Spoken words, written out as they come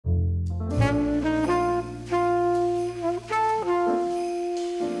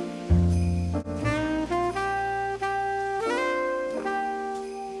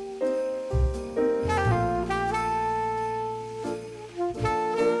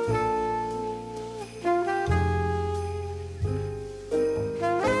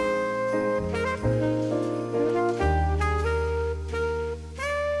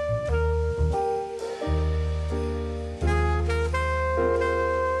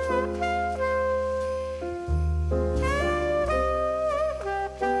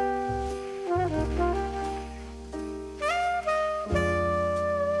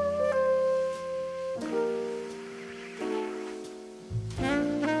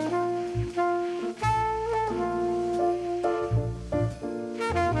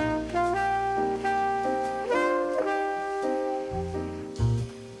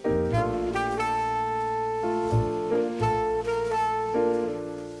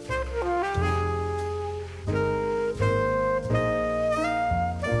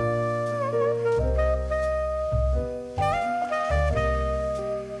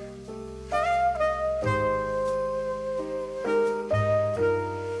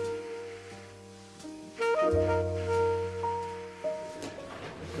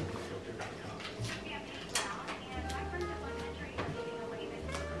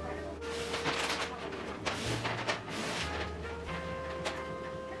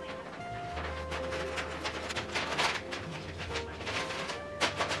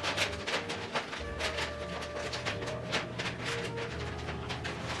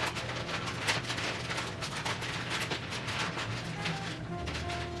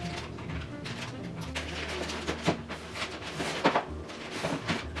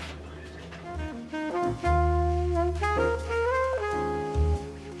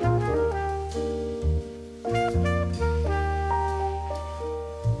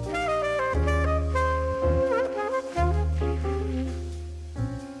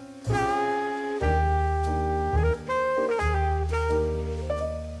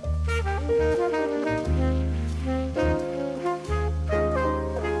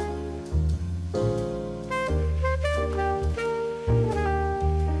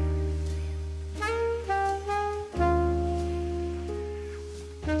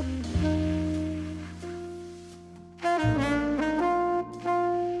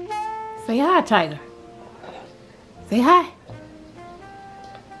Say hi, Tiger. Say hi.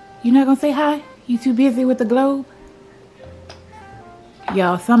 You not gonna say hi? You too busy with the globe?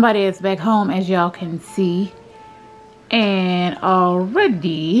 Y'all, somebody is back home, as y'all can see. And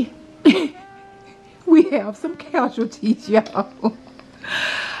already, we have some casualties, y'all.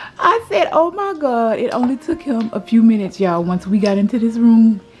 I said, oh my God, it only took him a few minutes, y'all. Once we got into this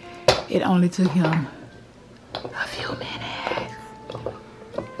room, it only took him a few minutes.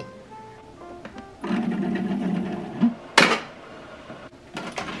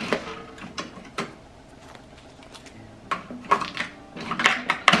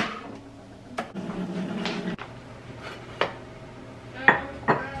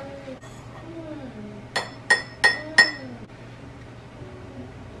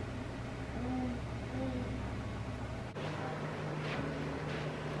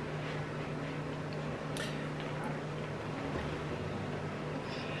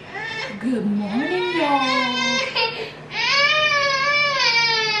 Good morning, y'all.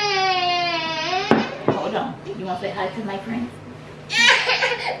 Hold on. You want to say hi to my friends?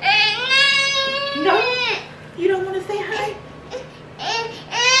 No? You don't want to say hi?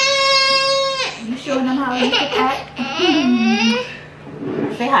 You showing them how you can act?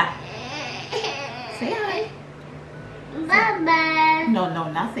 Say hi. Say hi. Bye-bye. No,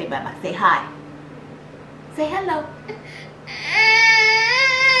 not say bye-bye. Say hi. Say hello.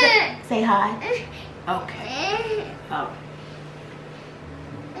 Say hi. Okay. Oh.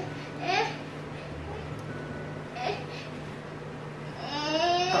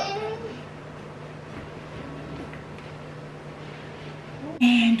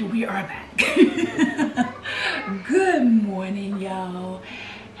 And we are back. Good morning, y'all.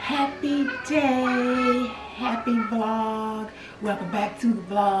 Happy day. Happy vlog. Welcome back to the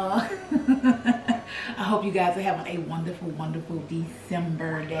vlog. I hope you guys are having a wonderful, wonderful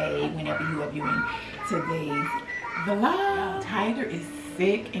December day whenever you are viewing today's vlog. Tiger is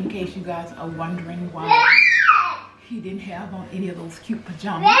sick, in case you guys are wondering why he didn't have on any of those cute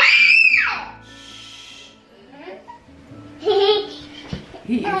pajamas.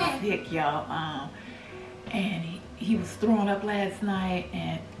 He is sick, y'all. And he was throwing up last night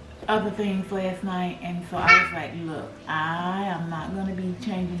and other things last night, and so I was like, look, I am not gonna be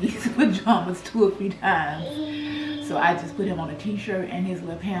changing these pajamas 2 or 3 times. So I just put him on a t-shirt and his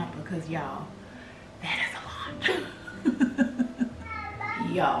little pamper, because y'all, that is a lot.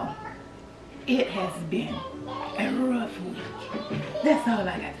 Y'all, it has been a rough week. That's all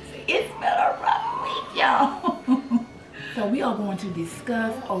I got to say. It's been a rough week, y'all. So we are going to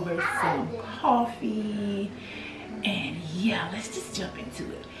discuss over some coffee, and yeah, let's just jump into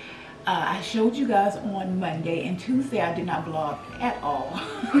it. I showed you guys on Monday, and Tuesday I did not vlog at all.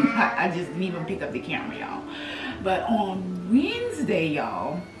 I just didn't even pick up the camera, y'all. But on Wednesday,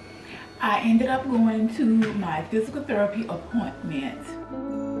 y'all, I ended up going to my physical therapy appointment.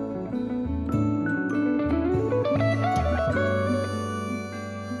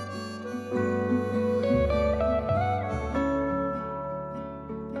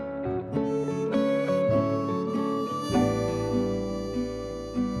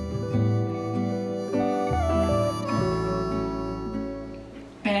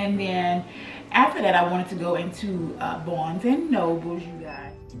 And then after that, I wanted to go into Barnes and Nobles, you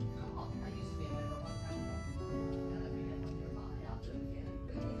guys.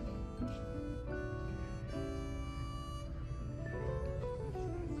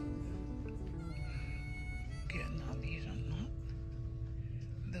 Getting all these are not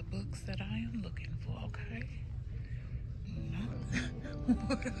the books that I am looking for, okay? Not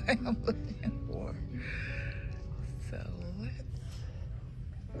what I am looking for. So let's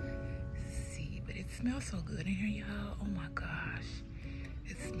see, but it smells so good in here, y'all. Oh my gosh,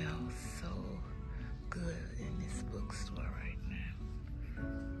 it smells so good in this bookstore right now.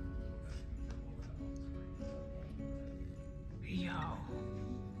 Y'all,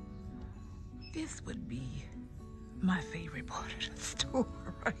 this would be my favorite part of the store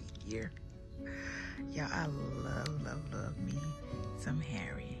right here. Y'all, I love me some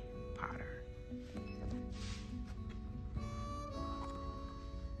Harry Potter.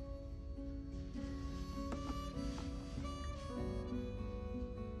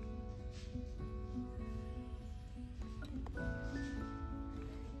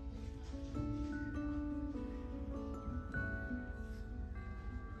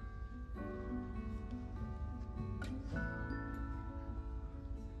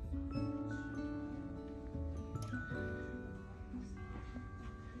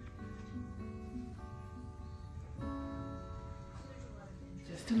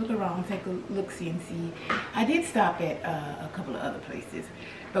 to look around, take a look-see and see. I did stop at a couple of other places.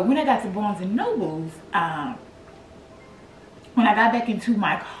 But when I got to Barnes and Nobles, when I got back into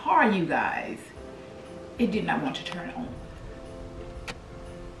my car, you guys, it did not want to turn on.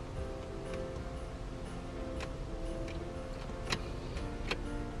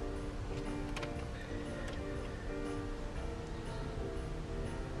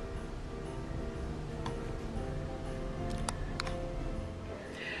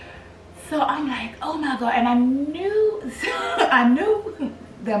 So I'm like, oh my God, and I knew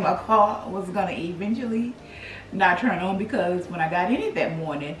that my car was gonna eventually not turn on, because when I got in it that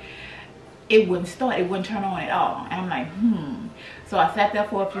morning, it wouldn't start, it wouldn't turn on at all. And I'm like, So I sat there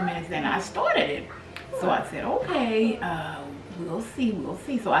for a few minutes and I started it. So I said, okay, we'll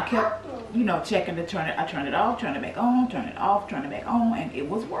see. So I kept, you know, checking to turn it. I turned it off, turned it back on, turned it off, turned it back on, and it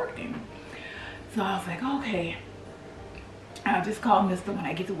was working. So I was like, okay, I'll just call Mister when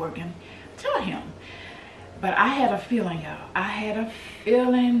I get to work and tell him. But I had a feeling, y'all. I had a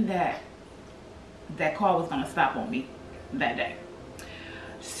feeling that that car was gonna stop on me that day.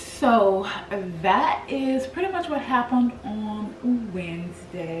 So that is pretty much what happened on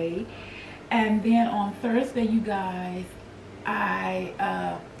Wednesday. And then on Thursday, you guys,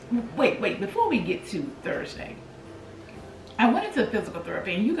 wait, before we get to Thursday, I went into physical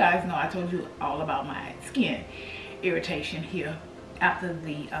therapy, and you guys know I told you all about my skin irritation here after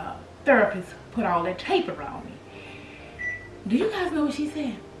the therapist put all that tape around me. Do you guys know what she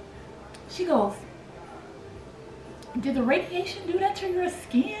said? She goes, did the radiation do that to your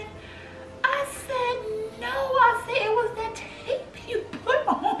skin? I said, no. I said, it was that tape you put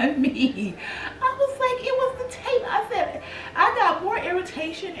on me. I was like, it was the tape. I said, I got more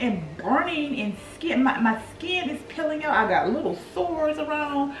irritation and burning in skin. My skin is peeling out. I got little sores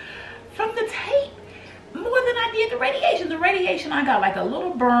around from the tape more than I did the radiation. The radiation, I got like a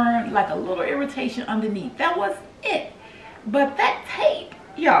little burn, like a little irritation underneath. That was it. But that tape,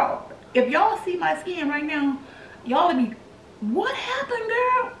 y'all, if y'all see my skin right now, y'all will be, what happened,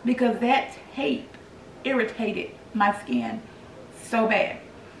 girl? Because that tape irritated my skin so bad.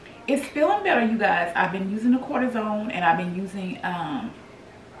 It's feeling better, you guys. I've been using the cortisone, and I've been using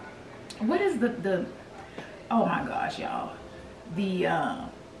what is the oh my gosh, y'all, the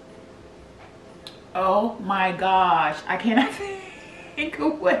oh my gosh, I cannot think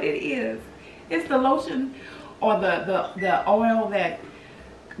of what it is. It's the lotion or the oil that,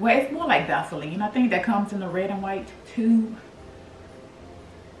 well, it's more like Vaseline. I think that comes in the red and white tube.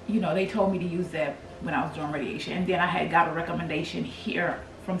 You know, they told me to use that when I was doing radiation. And then I had got a recommendation here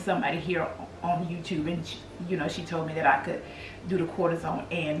from somebody here on YouTube. And, you know, she told me that I could do the cortisone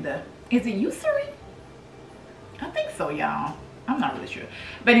and the, is it Eucerin? I think so, y'all. I'm not really sure.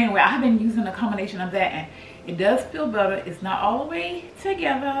 But anyway, I've been using a combination of that, and it does feel better. It's not all the way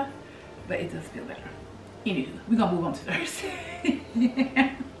together, but it does feel better. Anywho, we're going to move on to Thursday.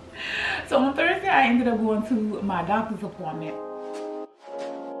 So on Thursday, I ended up going to my doctor's appointment.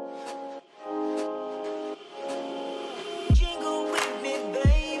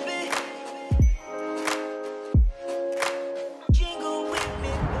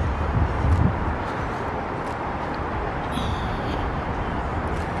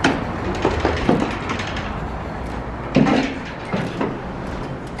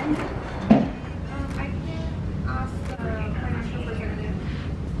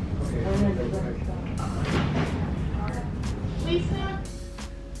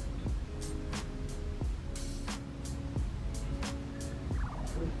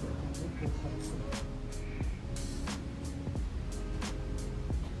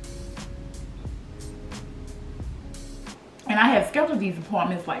 And I had scheduled these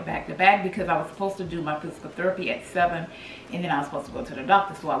appointments like back to back because I was supposed to do my physical therapy at 7, and then I was supposed to go to the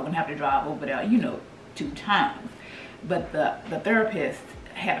doctor so I wouldn't have to drive over there, you know, 2 times. But the therapist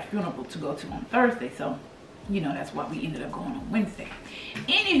had a funeral to go to on Thursday, so, you know, that's why we ended up going on Wednesday.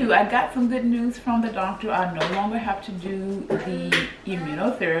 Anywho, I got some good news from the doctor. I no longer have to do the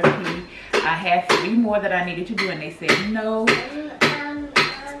immunotherapy. I had 3 more that I needed to do, and they said no.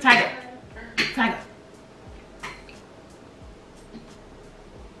 Tiger.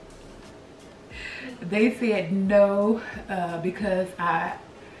 They said no because I've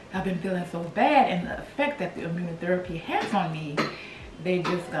been feeling so bad, and the effect that the immunotherapy has on me, they're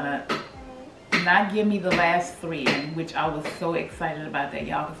just gonna not give me the last 3, which I was so excited about that,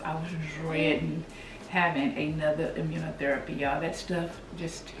 y'all, because I was dreading having another immunotherapy, y'all. That stuff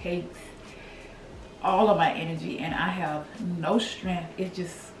just takes all of my energy, and I have no strength. It's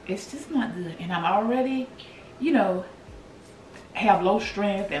just not good, and I'm already, you know, have low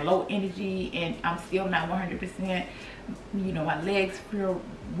strength and low energy, and I'm still not 100%. You know, my legs feel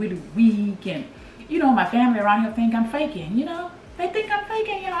really weak, and you know, my family around here think I'm faking. You know, they think I'm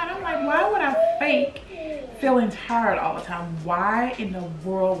faking, y'all. And I'm like, why would I fake feeling tired all the time? Why in the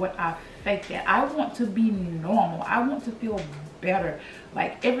world would I fake that? I want to be normal. I want to feel better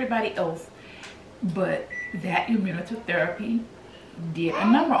like everybody else. But that immunotherapy did a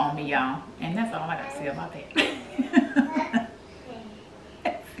number on me, y'all. And that's all I got to say about that.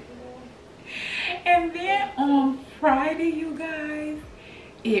 And then on Friday, you guys,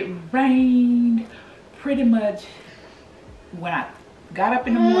 it rained pretty much when I got up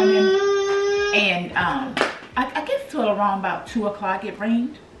in the morning. And I guess till around about 2 o'clock it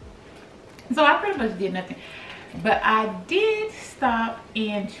rained. So I pretty much did nothing. But I did stop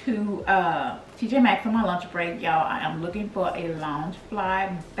into TJ Maxx for my lunch break, y'all. I am looking for a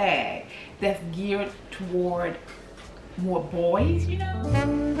Loungefly bag that's geared toward more boys, you know.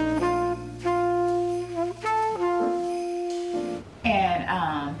 And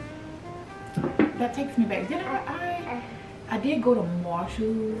that takes me back. Then I did go to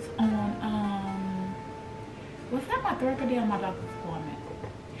Marshall's on was that my third day on my doctor's appointment?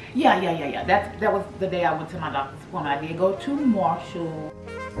 Yeah. That was the day I went to my doctor's appointment. I did go to Marshall.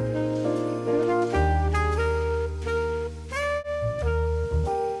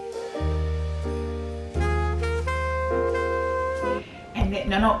 And then,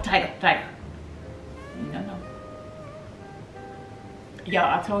 no, Tiger. No.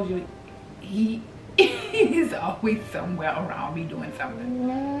 Y'all, I told you, he's always somewhere around me doing something.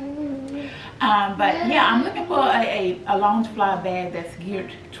 But yeah, I'm looking for a Loungefly bag that's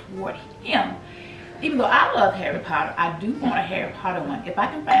geared toward him. Even though I love Harry Potter, I do want a Harry Potter one. If I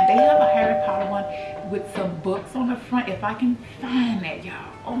can find, they have a Harry Potter one with some books on the front. If I can find that,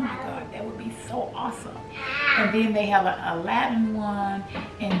 y'all, oh my God, that would be so awesome. And then they have an Aladdin one,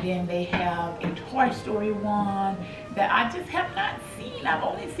 and then they have a Toy Story one that I just have not seen. I've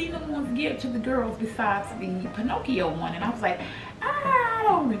only seen the ones geared to the girls besides the Pinocchio one. And I was like, I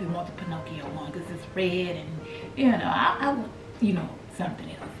don't really want the Pinocchio one because it's red, and you know, I want, you know, something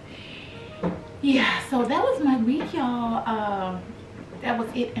else. Yeah, so that was my week, y'all. That was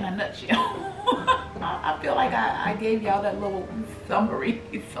it in a nutshell. I feel like I gave y'all that little summary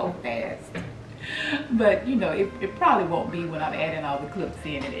so fast. But, you know, it probably won't be when I'm adding all the clips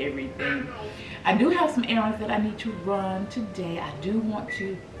in and everything. I do have some errands that I need to run today. I do want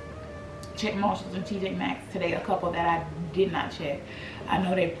to check Marshalls and TJ Maxx today, a couple that I did not check. I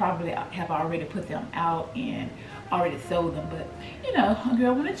know they probably have already put them out and already sold them, but you know, a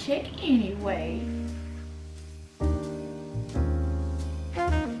girl want to check anyway.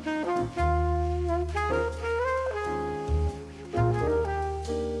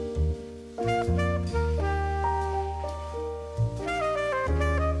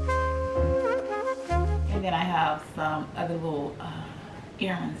 And then I have some other little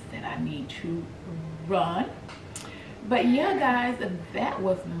errands that I need to run. But yeah, guys, that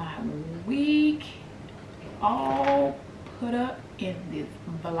was my week, all put up in this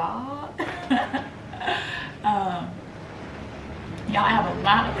vlog. Y'all, I have a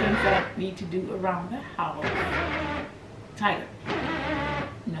lot of things that I need to do around the house. Tiger,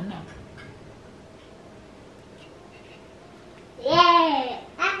 no. Yeah.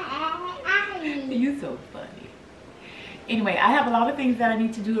 You so funny. Anyway, I have a lot of things that I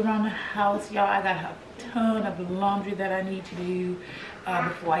need to do around the house, y'all. I got a ton of laundry that I need to do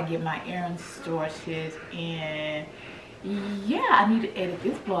before I get my errands started. And yeah, I need to edit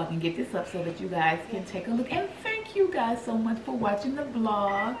this vlog and get this up so that you guys can take a look. And thank you guys so much for watching the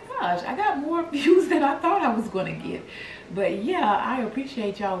vlog. Gosh, I got more views than I thought I was going to get. But yeah, I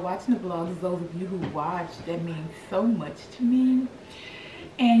appreciate y'all watching the vlogs. Those of you who watched, that means so much to me.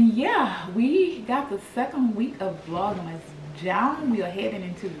 And yeah, we got the second week of Vlogmas down. We are heading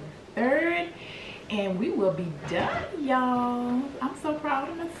into the third, and we will be done, y'all. I'm so proud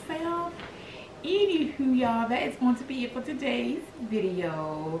of myself. Anywho, y'all, that is going to be it for today's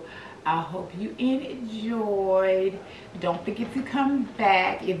video. I hope you enjoyed. Don't forget to come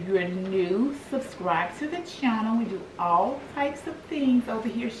back. If you're new, subscribe to the channel. We do all types of things over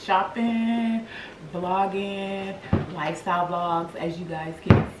here: shopping, vlogging, lifestyle vlogs, as you guys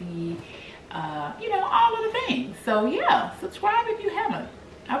can see. You know, all of the things. So yeah, subscribe if you haven't.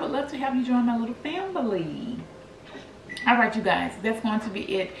 I would love to have you join my little family. All right, you guys, that's going to be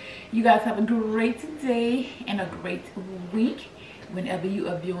it. You guys have a great day and a great week whenever you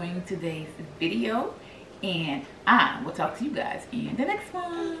are viewing today's video, and I will talk to you guys in the next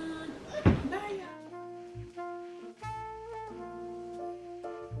one. Bye.